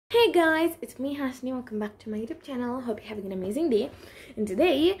Hey guys, it's me Hasni. Welcome back to my YouTube channel. Hope you're having an amazing day. And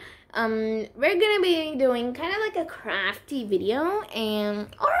today, we're gonna be doing kind of like a crafty video or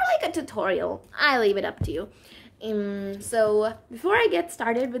like a tutorial. I leave it up to you. So before I get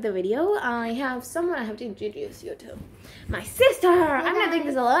started with the video, I have someone I have to introduce you to. My sister. I'm not doing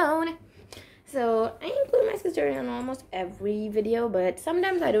this alone. So I include my sister in almost every video, but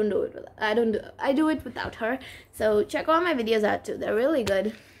sometimes I don't do it. I do it without her. So check all my videos out too. They're really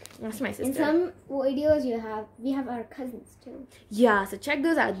good. That's my sister. In some videos we have our cousins too. Yeah, so check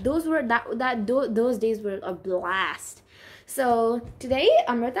those out. Those days were a blast. So today,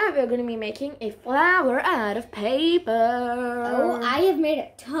 Amrita, we're gonna be making a flower out of paper. Oh, I have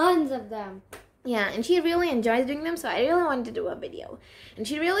made tons of them. Yeah, and she really enjoys doing them, so I really wanted to do a video. And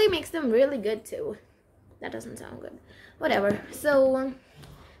she really makes them really good too. That doesn't sound good. Whatever. So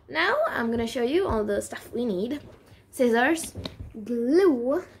now I'm gonna show you all the stuff we need. Scissors,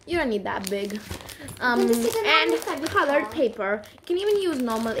 glue, you don't need that big, and colored paper. You can even use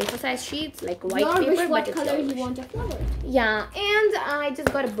normal A4 size sheets like white paper, what color you want your flower. Yeah, and I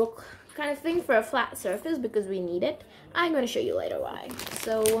just got a book kind of thing for a flat surface because we need it. I'm going to show you later why.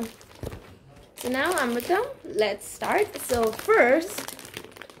 So now, Amrita, let's start. So first,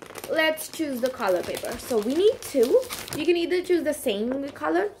 let's choose the color paper. So we need two. You can either choose the same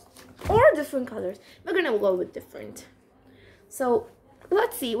color or different colors. We're gonna go with different. So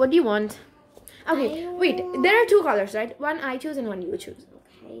let's see, what do you want? Okay, wait, there are two colors, right? One I choose and one you choose.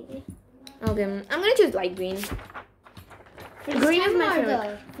 Okay, I'm gonna choose light green. Green is my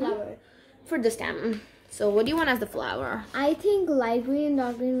favorite flower. For the stem. So what do you want as the flower? I think light green and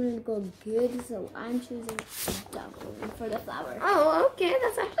dark green will go good, so I'm choosing dark green for the flower. Oh, okay,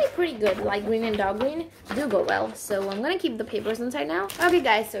 that's actually pretty good. Light green and dark green do go well. So I'm gonna keep the papers inside now. Okay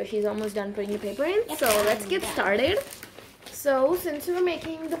guys, so she's almost done putting the paper in. Yep, so let's get started. So since we're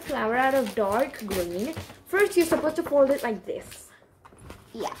making the flower out of dark green, first you're supposed to fold it like this.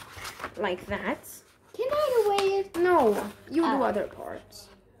 Yeah. Like that. Can I do it? No, you do other parts.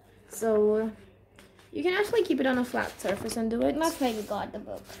 So you can actually keep it on a flat surface and do it. My friend got the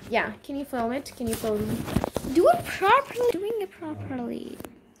book. Yeah, can you film it? Can you film it? Do it properly. Doing it properly.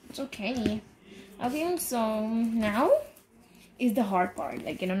 It's okay. Okay, so now is the hard part.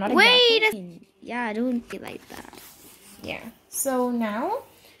 Like, you know, not wait. Exactly. Yeah, don't be like that. Yeah. So now,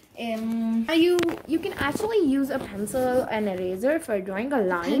 you can actually use a pencil and eraser for drawing a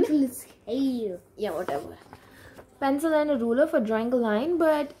line. Pencil is scale. Yeah, whatever. Pencil and a ruler for drawing a line,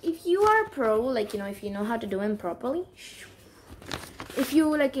 but if you are a pro, like, you know, if you know how to do them properly, if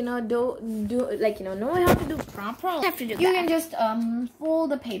you like, you know, know how to do properly, you can just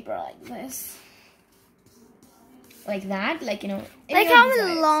fold the paper like this, like that, like, you know, like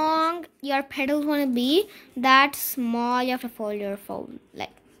how long your petals want to be, that small you have to fold your fold,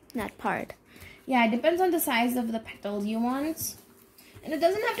 like that part. Yeah, it depends on the size of the petals you want. And it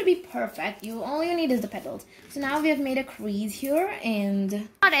doesn't have to be perfect. All you need is the petals. So now we have made a crease here and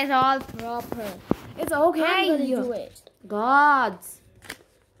not at all proper. It's okay. I'm gonna do it. Gods.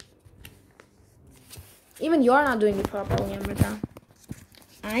 Even you're not doing it properly, Amrita.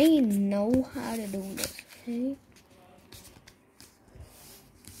 I know how to do this. Okay.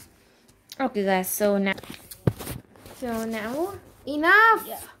 Okay, guys. So now enough.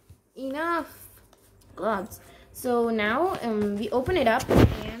 Yeah. Enough. Gods. So now we open it up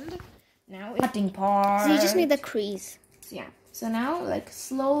and now it's cutting part. So you just need the crease. Yeah. So now like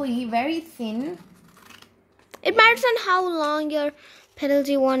slowly, very thin. It matters on how long your petals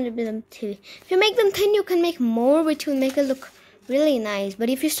you want to be them thin. If you make them thin, you can make more, which will make it look really nice. But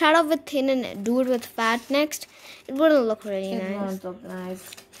if you start off with thin and do it with fat next, it wouldn't look really nice. It won't look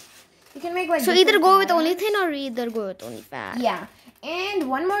nice. You can make like so either go with only thin or either go with only fat. Yeah. And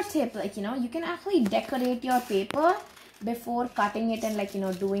one more tip, like, you know, you can actually decorate your paper before cutting it and, like, you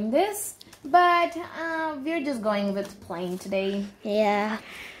know, doing this. But we're just going with plain today. Yeah.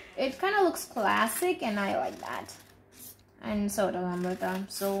 It kind of looks classic and I like that. And so does Amrita.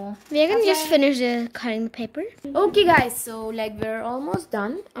 So we're going to just finish cutting the paper. Okay, guys. So, like, we're almost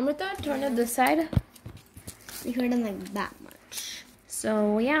done. Amrita, turn it this side. We heard them like that much.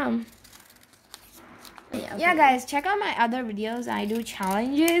 So, yeah. Yeah, guys, check out my other videos. I do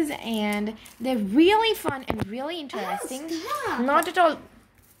challenges and they're really fun and really interesting. Not at all.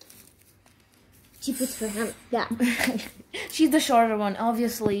 She puts her hand. Yeah. She's the shorter one,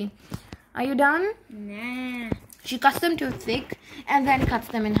 obviously. Are you done? Nah. She cuts them too thick and then cuts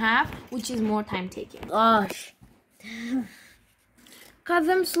them in half, which is more time taking. Gosh. Cut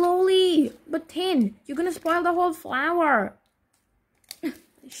them slowly, but thin. You're gonna spoil the whole flower.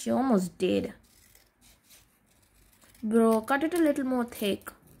 She almost did. Bro, cut it a little more thick.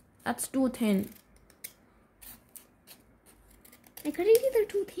 That's too thin. I could either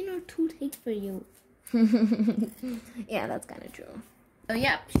too thin or too thick for you. Yeah, that's kind of true. So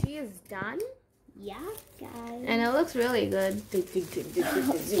yeah, she is done. Yeah, guys. And it looks really good.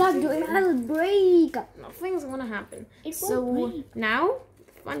 Stop doing that, it'll break. Nothing's gonna happen. It So won't break. now,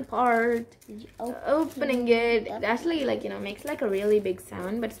 fun part. Opening it. It actually, like, you know, makes like a really big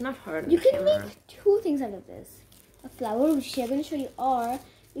sound, but it's not hard. You can make two things out of this. A flower, which I'm going to show you, or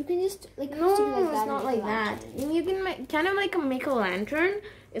you can just like No, stick it like that. it's not like that. You can make, kind of like make a lantern.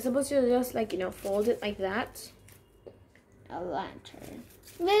 It's supposed to just like, you know, fold it like that. A lantern.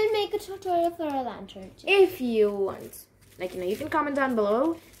 We'll make a tutorial for a lantern too. If you want. Like, you know, you can comment down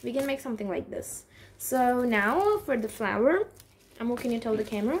below. We can make something like this. So now for the flower, can you tell the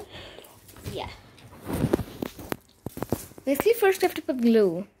camera? Yeah. Basically, first you have to put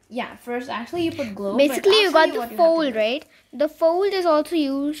glue. Yeah, first actually you put glue. Basically, you got the fold, right? The fold is also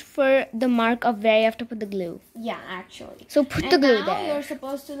used for the mark of where you have to put the glue. Yeah, actually. So put the glue now there. You're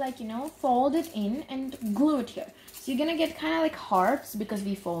supposed to, like, you know, fold it in and glue it here. So you're gonna get kind of like hearts because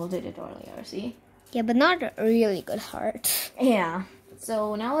we folded it earlier, see? Yeah, but not a really good heart. Yeah.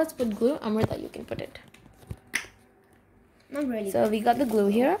 So now let's put glue. Amrita, you can put it. Not really. So we got the glue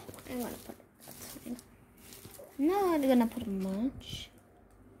here. I'm gonna put it. That's fine. No, I'm gonna put much.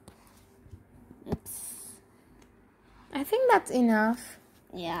 I think that's enough.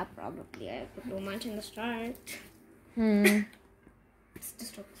 Yeah, probably. I put too much in the start. It's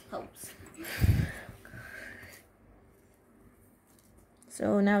just helps.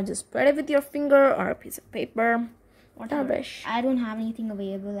 So now just spread it with your finger or a piece of paper or a brush. I don't have anything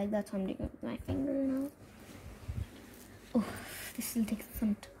available like that, so I'm doing it with my finger now. Oh, this will take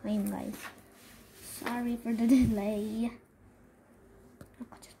some time, guys. Sorry for the delay.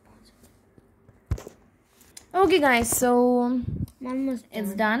 Okay, guys, so Almost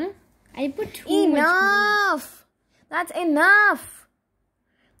it's done. I put too much. Enough! That's enough!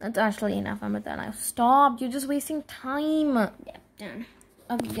 That's actually enough, Amrita. Now stop. You're just wasting time. Yeah, done.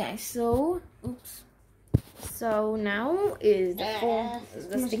 Okay, guys, so oops. So now is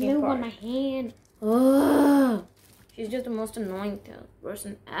the sticking part. On my hand. Ugh. She's just the most annoying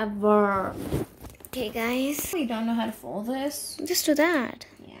person ever. Okay, guys. We don't know how to fold this. Just do that.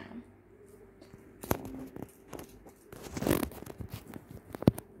 Yeah.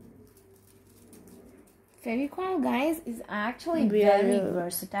 Fevicol, guys, is actually really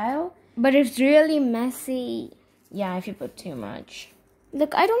versatile. But it's really messy. Yeah, if you put too much.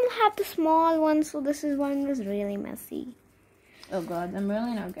 Look, I don't have the small one, so this is one that's really messy. Oh god, I'm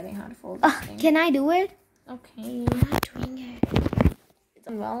really not getting how to fold this thing. Can I do it? Okay. I'm not doing it. It's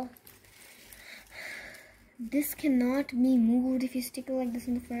well. This cannot be moved if you stick it like this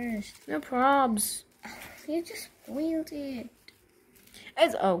in the first. No probs. You just spoiled it.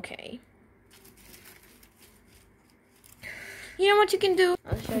 It's okay. You know what you can do?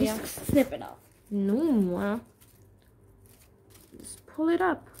 I'll show you. Just snip it off. No. Just pull it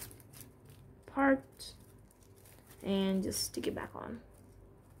up. Part. And just stick it back on.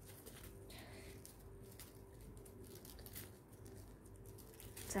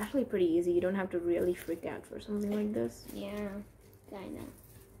 It's actually pretty easy. You don't have to really freak out for something like this. Yeah, kinda.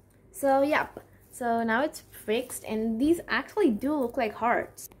 So, yep. So now it's fixed, and these actually do look like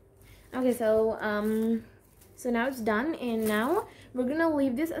hearts. Okay, so now it's done, and now we're gonna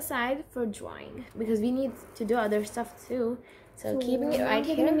leave this aside for drying because we need to do other stuff too. So keeping it right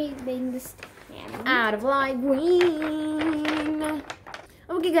here. here. We're gonna be making this Out of light green.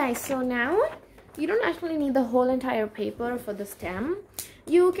 Okay, guys. So now you don't actually need the whole entire paper for the stem.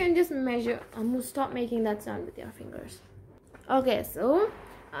 You can just measure. Stop making that sound with your fingers. Okay, so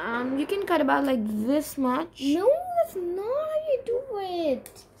you can cut about like this much. No, that's not how you do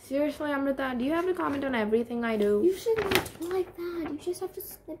it. Seriously, Amrita, do you have to comment on everything I do? You should not do like that. You just have to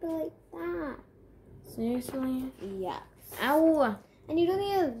snip it like that. Seriously? Yeah. Ow! And you don't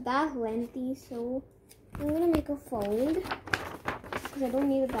need it that lengthy, so I'm gonna make a fold because I don't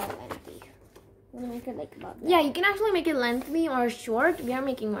need it that lengthy. I'm gonna make it like about that. Yeah, you can actually make it lengthy or short. We are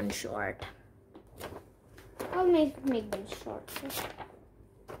making one short. I'll make them short.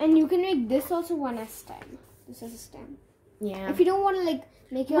 And you can make this also one as stem. This is a stem. Yeah. If you don't want to like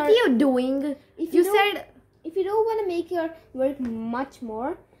make your What are you doing? if You don't- said if you don't want to make your work much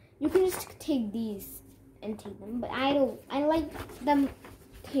more, you can just take these and take them. But I don't. I like them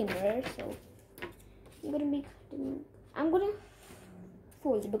thinner, so I'm gonna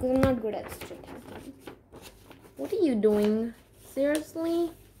fold it because I'm not good at straight handling. what are you doing?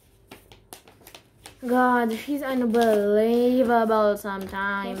 Seriously? God, she's unbelievable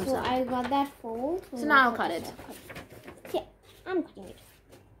sometimes. Okay, so I got that fold. So now I'll cut it. Yeah, I'm cutting it.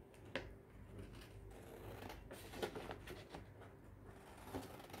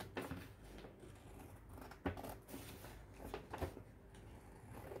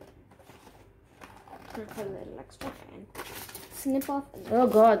 a little extra and snip off. Oh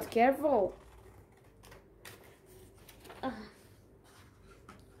God, careful.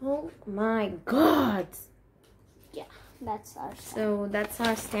 Oh my God. Yeah, that's our stem. So that's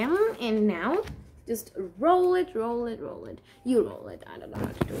our stem, and now just roll it, roll it, roll it. You roll it. I don't know how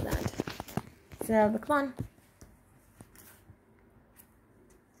to do that. So come on.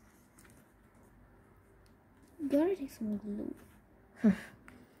 You gotta take some glue.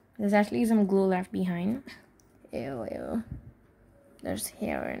 There's actually some glue left behind. Ew, ew. There's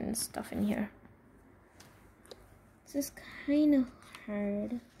hair and stuff in here. This is kind of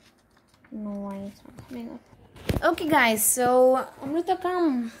hard. I don't know why it's not coming up. Okay guys, so Amrita,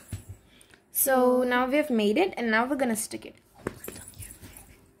 come. So now we've made it, and now we're gonna stick it.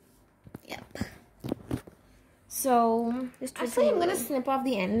 Yep. So actually I'm gonna snip off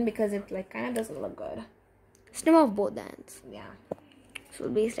the end because it like kind of doesn't look good. Snip off both ends. Yeah. So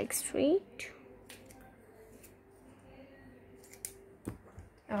it'll be like straight.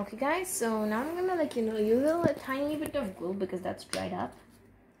 Okay guys, so now I'm gonna like use a tiny bit of glue because that's dried up.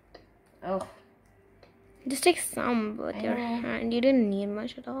 Oh. Just take some with your hand. You didn't need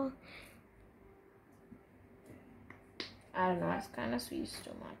much at all. I don't know, it's kind of squeezed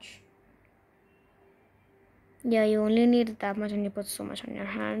too much. Yeah, you only need that much and you put so much on your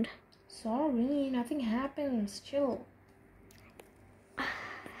hand. Sorry, nothing happens. Chill.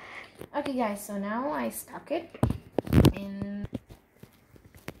 Okay guys, so now I stuck it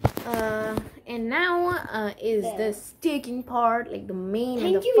and now is the sticking part, like the main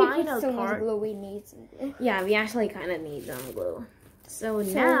and the final part. Glue. We need some glue. Yeah, we actually kind of need some glue. So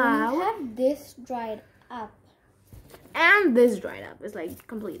now we have this dried up. And this dried up. It's like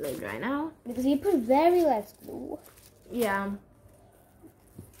completely dry now. Because you put very less glue. Yeah.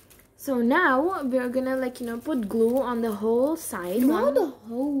 So now we're gonna like put glue on the whole side. Not the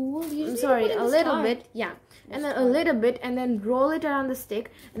whole. I'm sorry, a little bit. Yeah. And then a little bit, and then roll it around the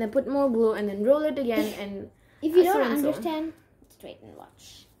stick, and then put more glue, and then roll it again. And if you don't understand, straight and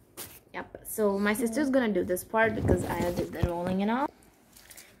watch. Yep. So my sister's gonna do this part because I did the rolling and all.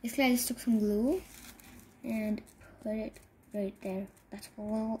 Basically, I just took some glue and put it right there. That's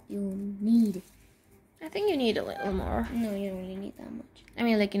all you need. I think you need a little more. No, you don't really need that much. I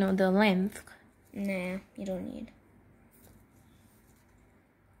mean, like, the length. Nah, you don't need.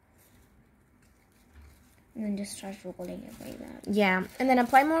 And then just start rolling it like that. Yeah, and then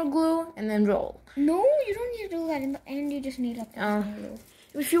apply more glue and then roll. No, you don't need to do that. In the end, you just need to apply some glue.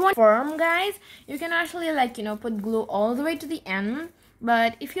 If you want firm, guys, you can actually like, put glue all the way to the end.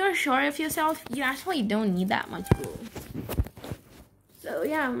 But if you're sure of yourself, you actually don't need that much glue. So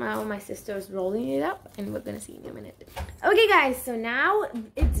yeah, now my sister's rolling it up and we're gonna see in a minute. Okay guys, so now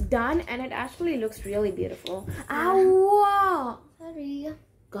it's done and it actually looks really beautiful. Ow! Sorry.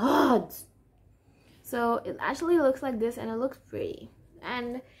 God! So it actually looks like this and it looks pretty.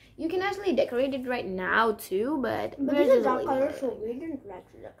 And you can actually decorate it right now too, but this is dark color, so we didn't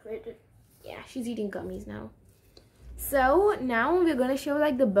actually decorate it. Yeah, she's eating gummies now. So now we're gonna show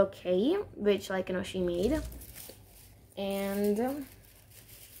like the bouquet, which like she made. And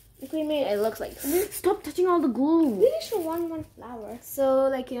it looks like, stop touching all the glue. We just show one flower. So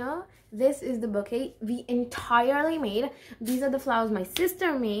like this is the bouquet we entirely made. These are the flowers my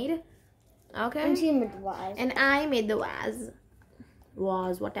sister made. Okay. And she made the vase. And I made the vase.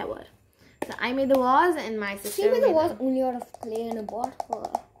 Whatever. So I made the vase and my sister made the vase only out of clay and a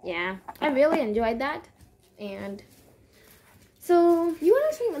bottle. Yeah, I really enjoyed that. And so you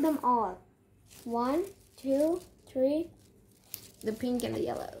want to see them all. 1, 2, 3. The pink and the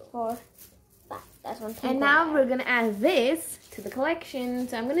yellow. 4, 5. That's one. And now we're gonna add this to the collection.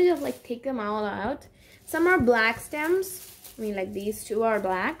 So I'm gonna just like take them all out. Some are black stems. I mean, like these two are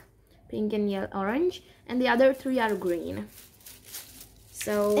black, pink and yellow, orange, and the other 3 are green.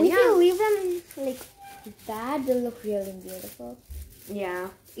 So and if you leave them like that, they'll look really beautiful. Yeah,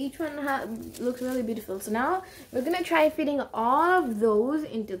 each one looks really beautiful. So now we're gonna try fitting all of those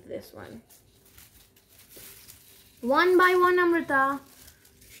into this one. One by one, Amrita.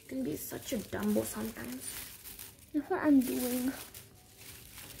 She can be such a dumbo sometimes. That's what I'm doing.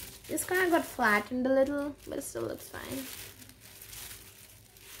 This kind of got flattened a little, but it still looks fine.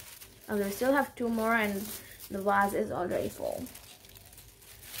 Okay, we still have 2 more and the vase is already full.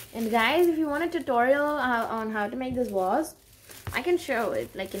 And guys, if you want a tutorial on how to make this vase, I can show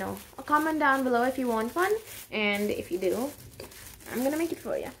it. Like, a comment down below if you want one. And if you do, I'm gonna make it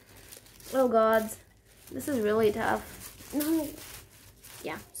for you. Oh God. This is really tough. No.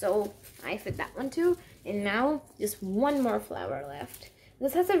 Yeah, so I fit that one too. And now just 1 more flower left.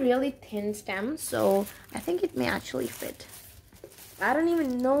 This has a really thin stem, so I think it may actually fit. I don't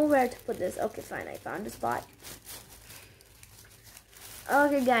even know where to put this. Okay, fine. I found a spot.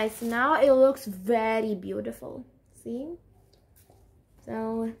 Okay, guys. So now it looks very beautiful. See?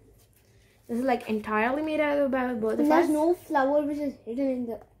 So this is like entirely made out of both of us. There's no flower which is hidden in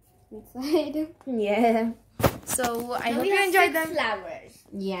the inside. Yeah. So I hope you enjoyed them. Flowers.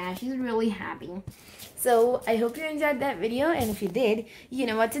 Yeah, she's really happy. So I hope you enjoyed that video, and if you did, you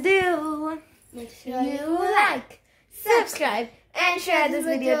know what to do. Make sure You like, subscribe, and share this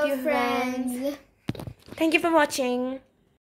video with your friends. Thank you for watching.